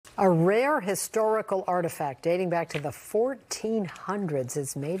A rare historical artifact dating back to the 1400s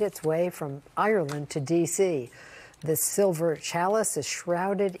has made its way from Ireland to D.C. This silver chalice is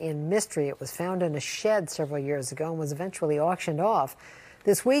shrouded in mystery. It was found in a shed several years ago and was eventually auctioned off.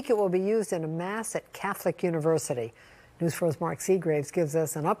 This week it will be used in a mass at Catholic University. News 4's Mark Segraves gives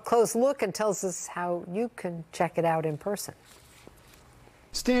us an up-close look and tells us how you can check it out in person.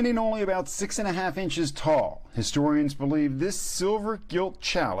 Standing only about 6.5 inches tall, historians believe this silver gilt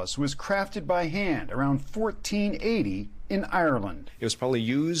chalice was crafted by hand around 1480 in Ireland. It was probably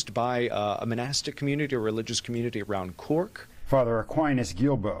used by a monastic community or religious community around Cork. Father Aquinas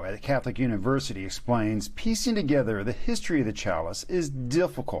Gilbo at Catholic University explains piecing together the history of the chalice is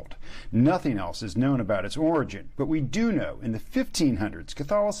difficult. Nothing else is known about its origin, but we do know in the 1500s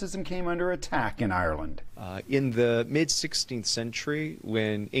Catholicism came under attack in Ireland. In the mid-16th century,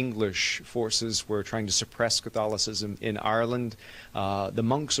 when English forces were trying to suppress Catholicism in Ireland, the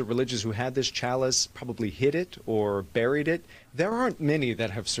monks or religious who had this chalice probably hid it or buried it. There aren't many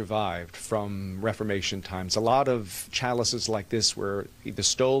that have survived from Reformation times. A lot of chalices like this were either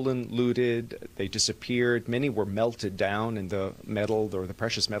stolen, looted, they disappeared. Many were melted down and the metal or the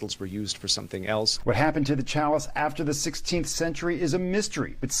precious metals were used for something else. What happened to the chalice after the 16th century is a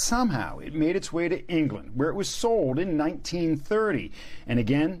mystery, but somehow it made its way to England, where it was sold in 1930 and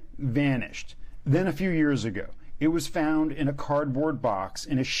again vanished. Then a few years ago, it was found in a cardboard box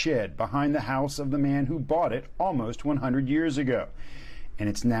in a shed behind the house of the man who bought it almost 100 years ago. And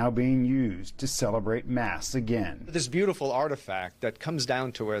it's now being used to celebrate Mass again. This beautiful artifact that comes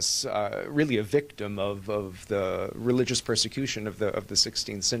down to us, really a victim of the religious persecution of the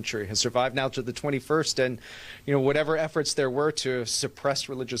 16th century, has survived now to the 21st. And whatever efforts there were to suppress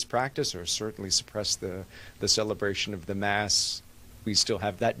religious practice, or certainly suppress the celebration of the Mass, we still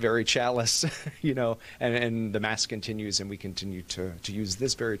have that very chalice, and the Mass continues, and we continue to use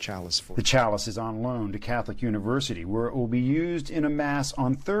this very chalice for. The chalice is on loan to Catholic University, where it will be used in a Mass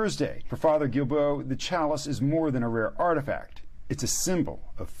on Thursday. For Father Gilbo, the chalice is more than a rare artifact. It's a symbol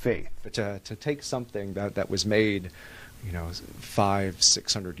of faith. But to take something that was made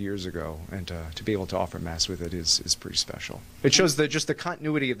 500-600 years ago, and to be able to offer Mass with it is pretty special. It shows just the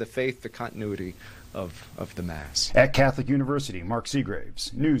continuity of the faith, the continuity of the Mass. At Catholic University, Mark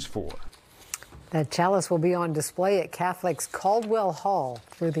Segraves, News 4. That chalice will be on display at Catholic's Caldwell Hall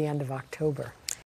through the end of October.